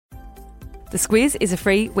The Squiz is a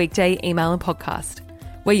free weekday email and podcast.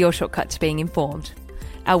 We're your shortcut to being informed.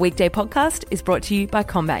 Our weekday podcast is brought to you by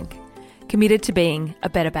CommBank, committed to being a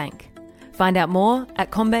better bank. Find out more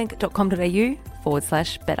at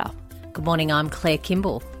commbank.com.au/better. Good morning, I'm Claire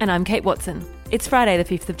Kimball. And I'm Kate Watson. It's Friday the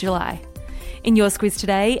 5th of July. In your Squiz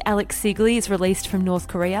today, Alek Sigley is released from North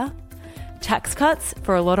Korea, tax cuts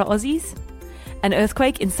for a lot of Aussies, an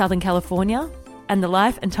earthquake in Southern California, and the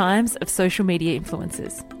life and times of social media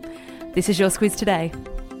influencers. This is your Squiz today.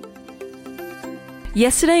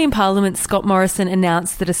 Yesterday in Parliament, Scott Morrison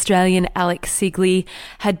announced that Australian Alek Sigley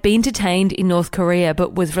had been detained in North Korea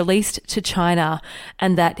but was released to China,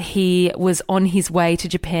 and that he was on his way to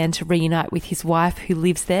Japan to reunite with his wife who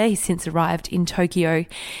lives there. He's since arrived in Tokyo.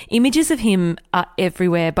 Images of him are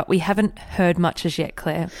everywhere, but we haven't heard much as yet,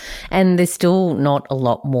 Claire. And there's still not a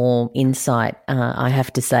lot more insight, I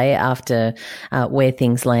have to say, after where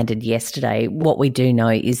things landed yesterday. What we do know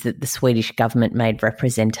is that the Swedish government made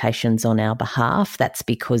representations on our behalf. That's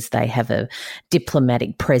because they have a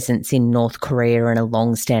diplomatic presence in North Korea and a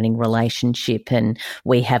long-standing relationship, and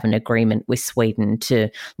we have an agreement with Sweden to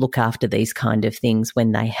look after these kind of things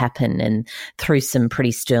when they happen. And through some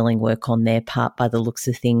pretty sterling work on their part, by the looks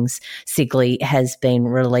of things, Sigley has been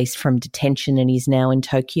released from detention and is now in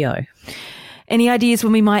Tokyo. Any ideas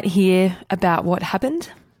when we might hear about what happened?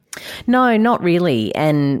 No, not really.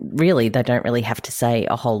 And really, they don't really have to say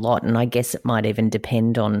a whole lot. And I guess it might even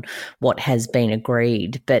depend on what has been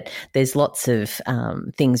agreed. But there's lots of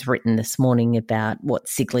things written this morning about what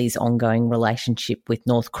Sigley's ongoing relationship with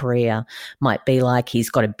North Korea might be like. He's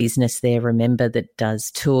got a business there, remember, that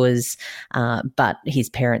does tours. But his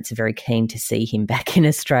parents are very keen to see him back in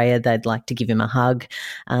Australia. They'd like to give him a hug.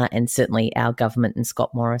 And certainly our government and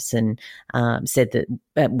Scott Morrison said that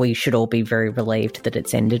we should all be very relieved that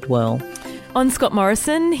it's ended well. On Scott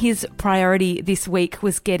Morrison, his priority this week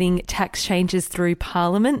was getting tax changes through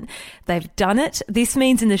Parliament. They've done it. This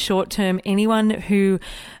means in the short term, anyone who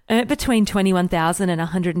earned between $21,000 and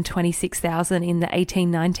 $126,000 in the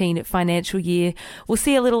 18-19 financial year will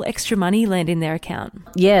see a little extra money land in their account.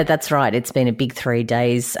 Yeah, that's right. It's been a big 3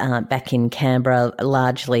 days back in Canberra,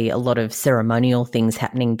 largely a lot of ceremonial things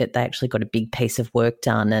happening, but they actually got a big piece of work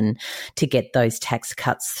done. And to get those tax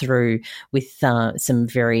cuts through with some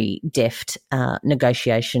very deft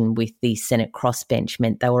negotiation with the Senate crossbench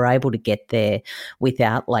meant they were able to get there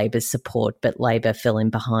without Labor's support, but Labor fell in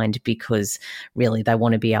behind because really they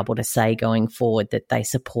want to be able to say going forward that they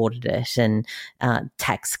supported it. And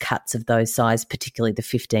tax cuts of those size, particularly the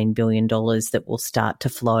 $15 billion that will start to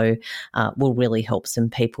flow, will really help some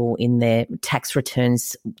people in their tax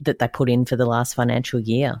returns that they put in for the last financial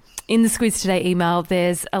year. In the Squiz Today email,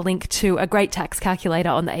 there's a link to a great tax calculator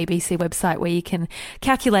on the ABC website where you can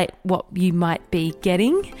calculate what you might be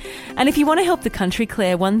getting. And if you want to help the country,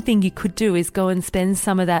 Claire, one thing you could do is go and spend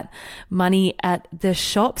some of that money at the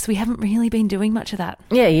shops. We haven't really been doing much of that.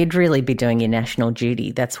 Yeah, you'd really be doing your national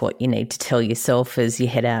duty. That's what you need to tell yourself as you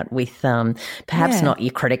head out with perhaps not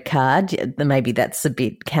your credit card. Maybe that's a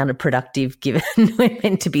bit counterproductive given we're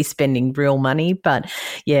meant to be spending real money. But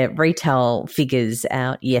yeah, retail figures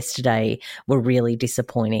out yesterday were really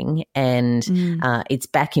disappointing, and it's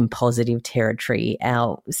back in positive territory.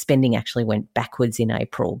 Our spending actually went backwards in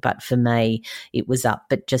April, but for May it was up,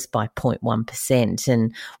 but just by 0.1%.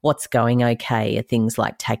 And what's going okay are things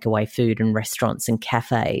like takeaway food and restaurants and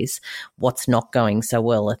cafes. What's not going so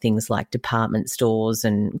well are things like department stores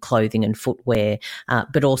and clothing and footwear,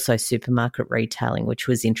 but also supermarket retailing, which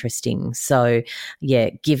was interesting. So yeah,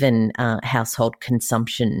 given household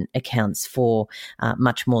consumption accounts for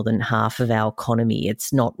much more than half of our economy,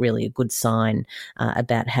 it's not really a good sign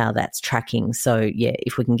about how that's tracking. So yeah,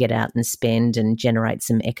 if we can get out and spend and generate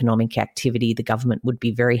some economic activity, the government would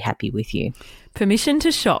be very happy with you. Permission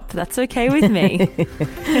to shop. That's okay with me.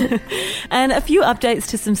 And a few updates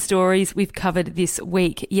to some stories we've covered this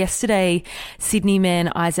week. Yesterday, Sydney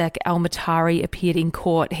man Isaac Almatari appeared in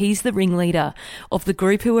court. He's the ringleader of the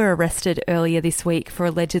group who were arrested earlier this week for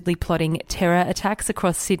allegedly plotting terror attacks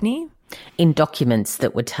across Sydney. In documents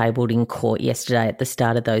that were tabled in court yesterday at the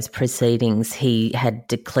start of those proceedings, he had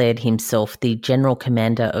declared himself the General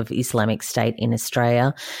Commander of Islamic State in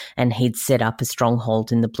Australia, and he'd set up a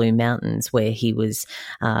stronghold in the Blue Mountains where he was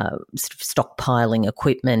stockpiling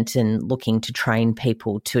equipment and looking to train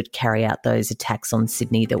people to carry out those attacks on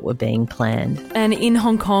Sydney that were being planned. And in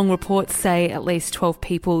Hong Kong, reports say at least 12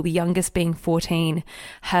 people, the youngest being 14,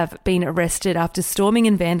 have been arrested after storming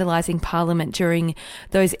and vandalising Parliament during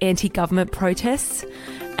those anti-government protests.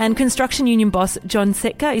 And construction union boss John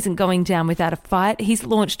Setka isn't going down without a fight. He's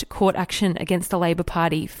launched court action against the Labor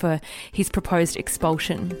Party for his proposed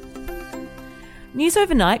expulsion. News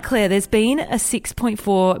overnight, Claire, there's been a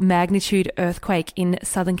 6.4 magnitude earthquake in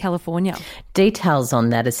Southern California. Details on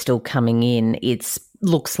that are still coming in. It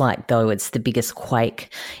looks like, though, it's the biggest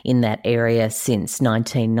quake in that area since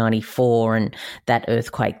 1994, and that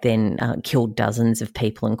earthquake then killed dozens of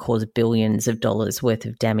people and caused billions of dollars worth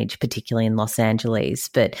of damage, particularly in Los Angeles.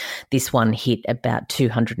 But this one hit about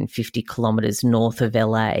 250 kilometres north of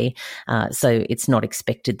LA, so it's not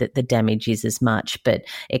expected that the damage is as much, but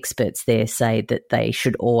experts there say that they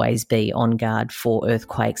should always be on guard for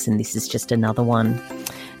earthquakes, and this is just another one.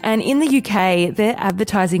 And in the UK, their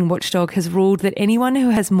advertising watchdog has ruled that anyone who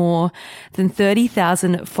has more than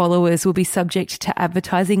 30,000 followers will be subject to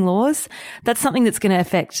advertising laws. That's something that's going to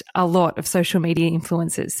affect a lot of social media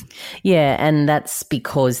influencers. Yeah, and that's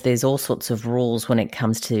because there's all sorts of rules when it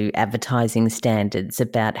comes to advertising standards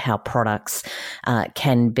about how products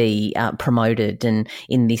can be promoted. And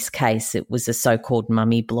in this case, it was a so-called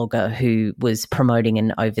mummy blogger who was promoting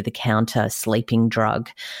an over-the-counter sleeping drug,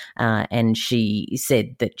 and she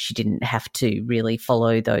said that she didn't have to really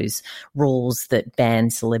follow those rules that ban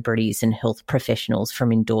celebrities and health professionals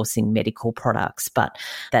from endorsing medical products. But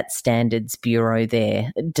that Standards Bureau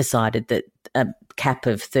there decided that a cap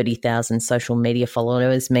of 30,000 social media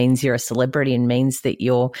followers means you're a celebrity and means that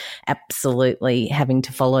you're absolutely having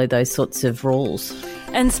to follow those sorts of rules.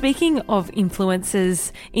 And speaking of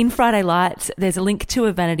influencers, in Friday Lights, there's a link to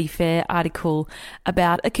a Vanity Fair article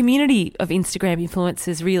about a community of Instagram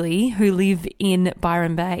influencers, really, who live in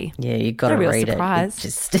Byron Bay. Yeah, you've got to read surprise. It. It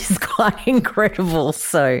just is quite incredible.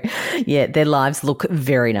 So, yeah, their lives look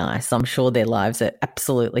very nice. I'm sure their lives are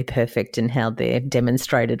absolutely perfect in how they're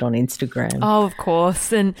demonstrated on Instagram. Oh, of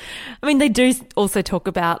course. And I mean, they do also talk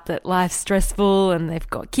about that life's stressful and they've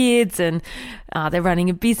got kids and they're running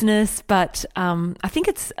a business. But I think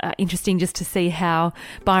it's interesting just to see how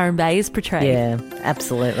Byron Bay is portrayed. Yeah,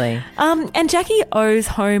 absolutely. And Jackie O's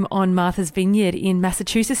home on Martha's Vineyard in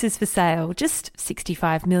Massachusetts is for sale. Just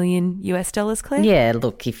 $65 million US, Claire? Yeah,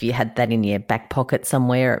 look, if you had that in your back pocket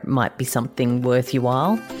somewhere, it might be something worth your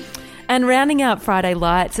while. And rounding out Friday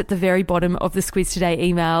Lights, at the very bottom of the Squiz Today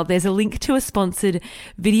email, there's a link to a sponsored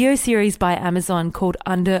video series by Amazon called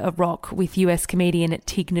Under a Rock with US comedian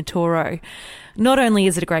Tig Notaro. Not only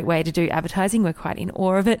is it a great way to do advertising, we're quite in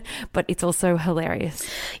awe of it, but it's also hilarious.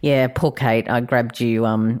 Yeah, poor Kate, I grabbed you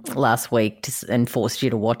last week and forced you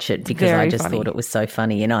to watch it because Very I just funny. thought it was so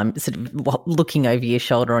funny, and I'm sort of looking over your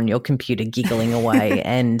shoulder on your computer giggling away.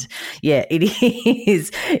 And yeah, it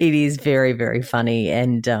is very, very funny.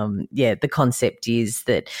 And yeah, the concept is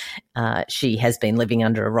that she has been living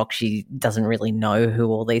under a rock. She doesn't really know who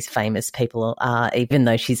all these famous people are, even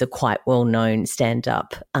though she's a quite well-known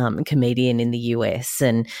stand-up comedian in the US.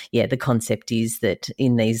 And yeah, the concept is that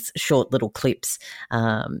in these short little clips,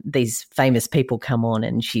 these famous people come on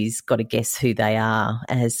and she's got to guess who they are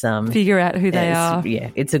as figure out who they are.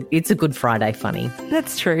 Yeah, it's a good Friday funny.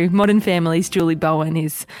 That's true. Modern Family's Julie Bowen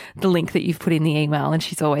is the link that you've put in the email, and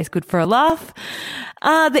she's always good for a laugh.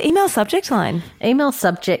 The email subject line. Email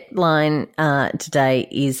subject line today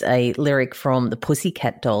is a lyric from the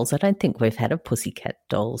Pussycat Dolls. I don't think we've had a Pussycat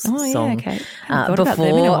Dolls song okay.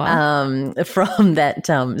 before. From that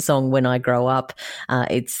song When I Grow Up.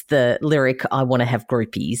 It's the lyric I Want to Have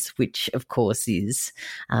Groupies, which of course is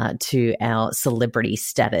to our celebrity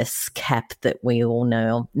status cap that we all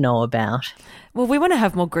know about. Well, we want to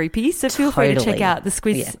have more groupies, so feel free to check out the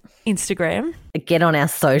Squiz Instagram. Get on our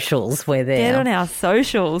socials. We're there. Get on our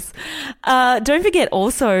socials. Don't forget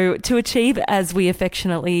also to achieve, as we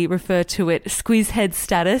affectionately refer to it, Squiz Head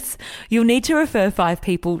status, you'll need to refer 5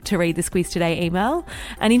 people to read the Squiz Today email.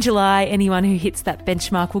 And in July, anyone who hits that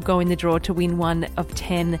benchmark will go in the draw to win one of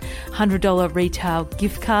 10 $100 retail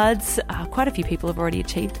gift cards. Quite a few people have already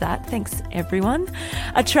achieved that. Thanks, everyone.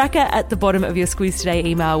 A tracker at the bottom of your Squiz Today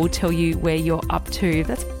email will tell you where you're up to.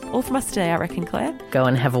 That's all from us today, I reckon, Claire. Go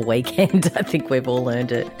and have a weekend. I think we've all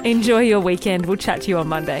learned it. Enjoy your weekend. We'll chat to you on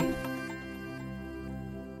Monday.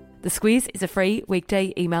 The Squiz is a free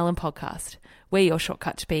weekday email and podcast. We're your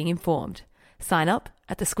shortcut to being informed. Sign up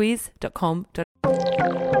at thesquiz.com.au.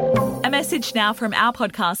 A message now from our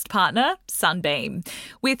podcast partner, Sunbeam.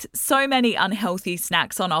 With so many unhealthy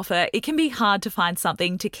snacks on offer, it can be hard to find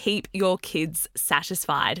something to keep your kids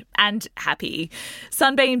satisfied and happy.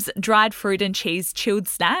 Sunbeam's dried fruit and cheese chilled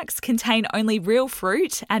snacks contain only real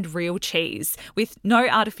fruit and real cheese, with no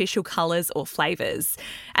artificial colours or flavours.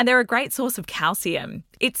 And they're a great source of calcium.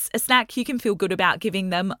 It's a snack you can feel good about giving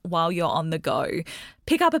them while you're on the go.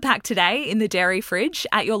 Pick up a pack today in the dairy fridge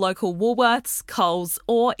at your local Woolworths, Coles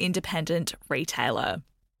or independent retailer.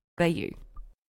 They you.